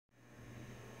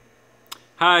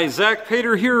Hi, Zach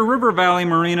Pater here, River Valley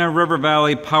Marina, River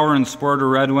Valley Power and Sport or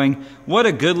Red Wing. What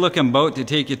a good looking boat to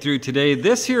take you through today.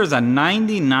 This here is a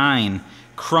 99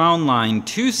 Crownline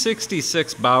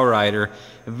 266 bow rider.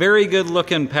 A very good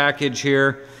looking package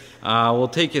here. We'll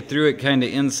take you through it kind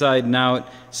of inside and out.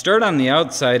 Start on the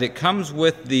outside. It comes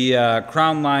with the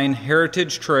Crownline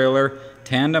Heritage trailer,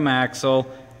 tandem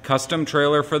axle, custom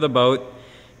trailer for the boat.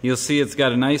 You'll see it's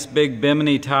got a nice big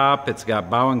Bimini top. It's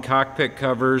got bow and cockpit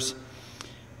covers.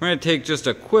 We're going to take just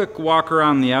a quick walk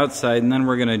around the outside and then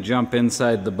we're going to jump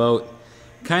inside the boat.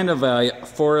 Kind of a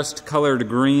forest colored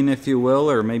green, if you will,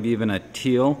 or maybe even a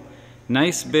teal.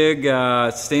 Nice big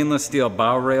stainless steel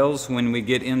bow rails. When we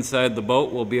get inside the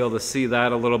boat, we'll be able to see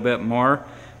that a little bit more.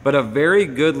 But a very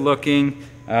good looking,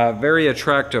 very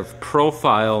attractive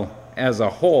profile as a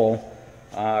whole.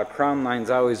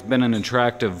 Crownline's always been an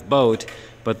attractive boat,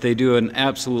 but they do an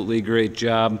absolutely great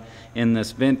job in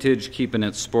this vintage, keeping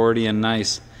it sporty and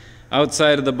nice.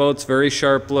 Outside of the boat's very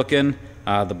sharp looking.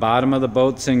 The bottom of the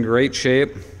boat's in great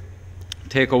shape.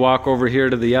 Take a walk over here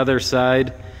to the other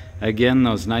side. Again,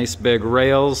 those nice big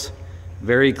rails.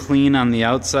 Very clean on the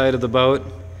outside of the boat.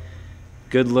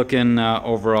 Good looking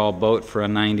overall boat for a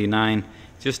 99.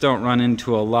 Just don't run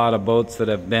into a lot of boats that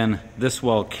have been this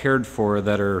well cared for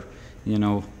that are, you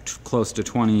know, close to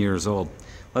 20 years old.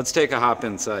 Let's take a hop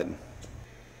inside.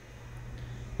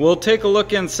 We'll take a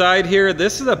look inside here.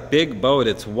 This is a big boat.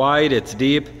 It's wide, it's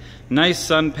deep. Nice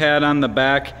sun pad on the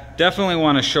back. Definitely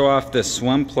want to show off this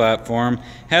swim platform.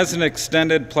 Has an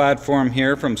extended platform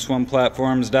here from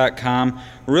swimplatforms.com.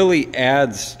 Really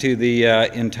adds to the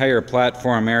entire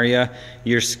platform area.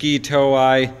 Your ski tow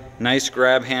eye, nice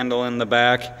grab handle in the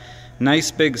back.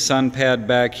 Nice big sun pad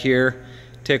back here.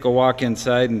 Take a walk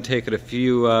inside and take a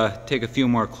few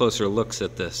more closer looks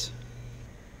at this.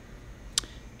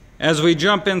 As we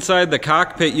jump inside the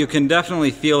cockpit, you can definitely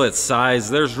feel its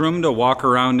size. There's room to walk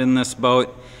around in this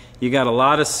boat. You got a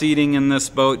lot of seating in this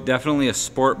boat, definitely a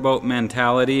sport boat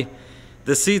mentality.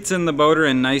 The seats in the boat are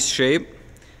in nice shape.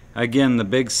 Again, the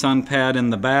big sun pad in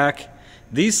the back.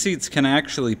 These seats can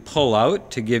actually pull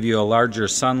out to give you a larger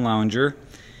sun lounger.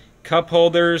 Cup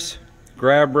holders,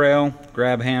 grab rail,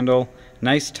 grab handle,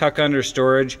 nice tuck under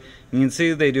storage. You can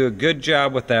see they do a good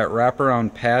job with that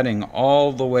wraparound padding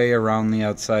all the way around the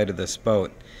outside of this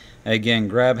boat. Again,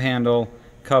 grab handle,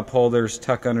 cup holders,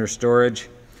 tuck under storage.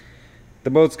 The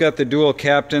boat's got the dual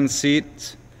captain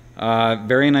seats.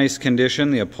 Very nice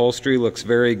condition. The upholstery looks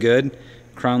very good.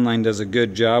 Crownline does a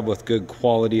good job with good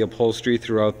quality upholstery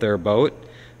throughout their boat,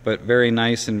 but very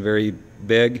nice and very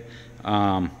big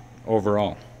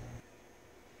overall.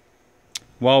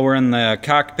 While we're in the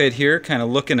cockpit here, kind of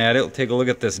looking at it, we'll take a look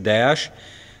at this dash.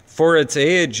 For its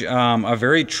age, a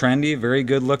very trendy, very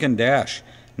good looking dash.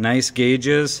 Nice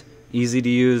gauges, easy to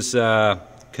use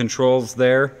controls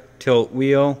there. Tilt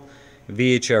wheel,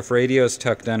 VHF radios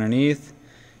tucked underneath.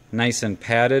 Nice and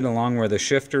padded along where the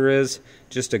shifter is.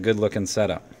 Just a good looking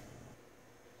setup.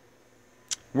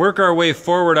 Work our way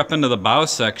forward up into the bow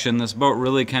section. This boat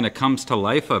really kind of comes to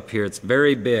life up here. It's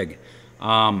very big.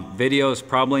 Video is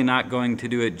probably not going to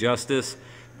do it justice,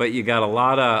 but you got a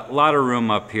lot of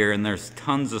room up here, and there's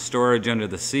tons of storage under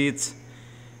the seats.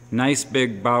 Nice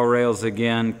big bow rails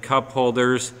again, cup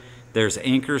holders. There's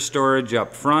anchor storage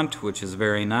up front, which is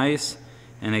very nice,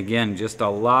 and again, just a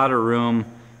lot of room.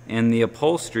 And the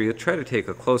upholstery, we'll try to take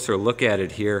a closer look at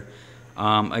it here.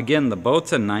 Again, the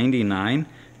boat's a 99.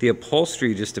 The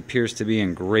upholstery just appears to be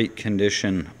in great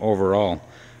condition overall.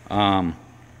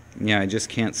 Yeah, I just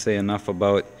can't say enough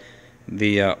about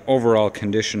the overall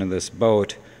condition of this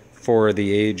boat for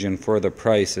the age and for the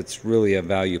price. It's really a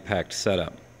value-packed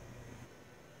setup.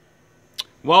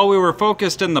 While we were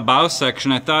focused in the bow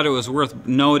section, I thought it was worth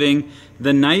noting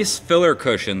the nice filler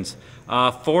cushions.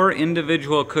 4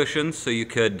 individual cushions, so you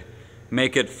could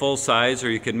make it full size or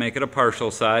you could make it a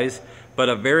partial size, but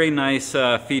a very nice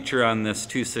feature on this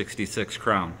 266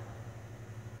 Crown.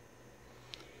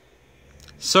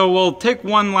 So we'll take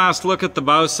one last look at the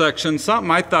bow section. Something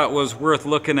I thought was worth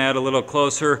looking at a little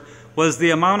closer was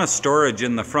the amount of storage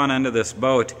in the front end of this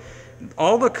boat.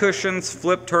 All the cushions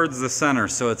flip towards the center,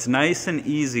 so it's nice and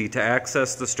easy to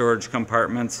access the storage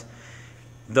compartments.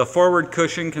 The forward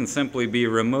cushion can simply be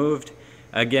removed.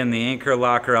 Again, the anchor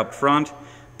locker up front,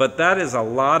 but that is a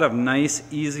lot of nice,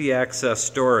 easy access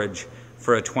storage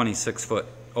for a 26-foot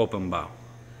open bow.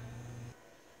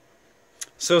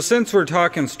 So since we're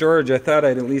talking storage, I thought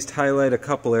I'd at least highlight a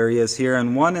couple areas here,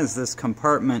 and one is this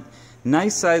compartment.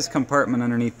 Nice size compartment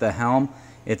underneath the helm.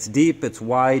 It's deep, it's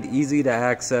wide, easy to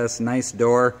access, nice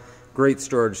door, great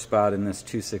storage spot in this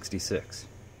 266.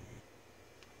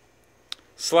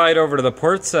 Slide over to the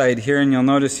port side here and you'll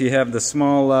notice you have the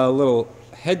small little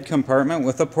head compartment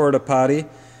with a porta potty,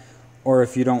 or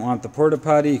if you don't want the porta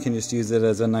potty you can just use it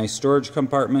as a nice storage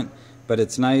compartment. But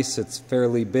it's nice, it's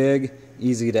fairly big,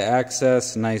 easy to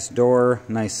access, nice door,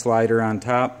 nice slider on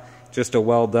top. Just a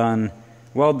well done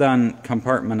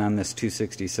compartment on this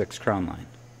 266 Crownline.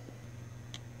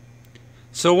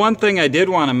 So one thing I did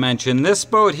want to mention, this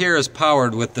boat here is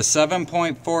powered with the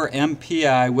 7.4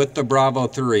 MPI with the Bravo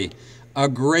 3. A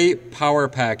great power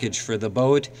package for the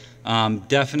boat.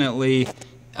 Definitely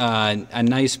a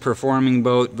nice performing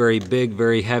boat, very big,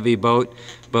 very heavy boat,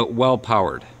 but well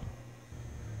powered.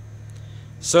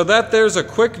 So there's a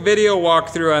quick video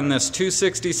walkthrough on this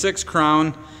 266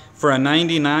 Crown for a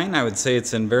 99. I would say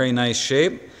it's in very nice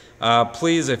shape.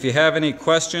 Please, if you have any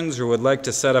questions or would like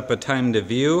to set up a time to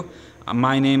view,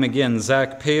 my name again,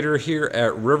 Zach Pater here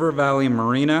at River Valley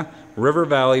Marina, River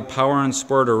Valley Power and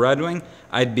Sport of Red Wing.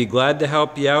 I'd be glad to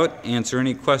help you out, answer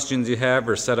any questions you have,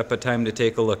 or set up a time to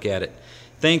take a look at it.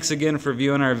 Thanks again for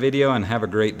viewing our video and have a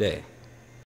great day.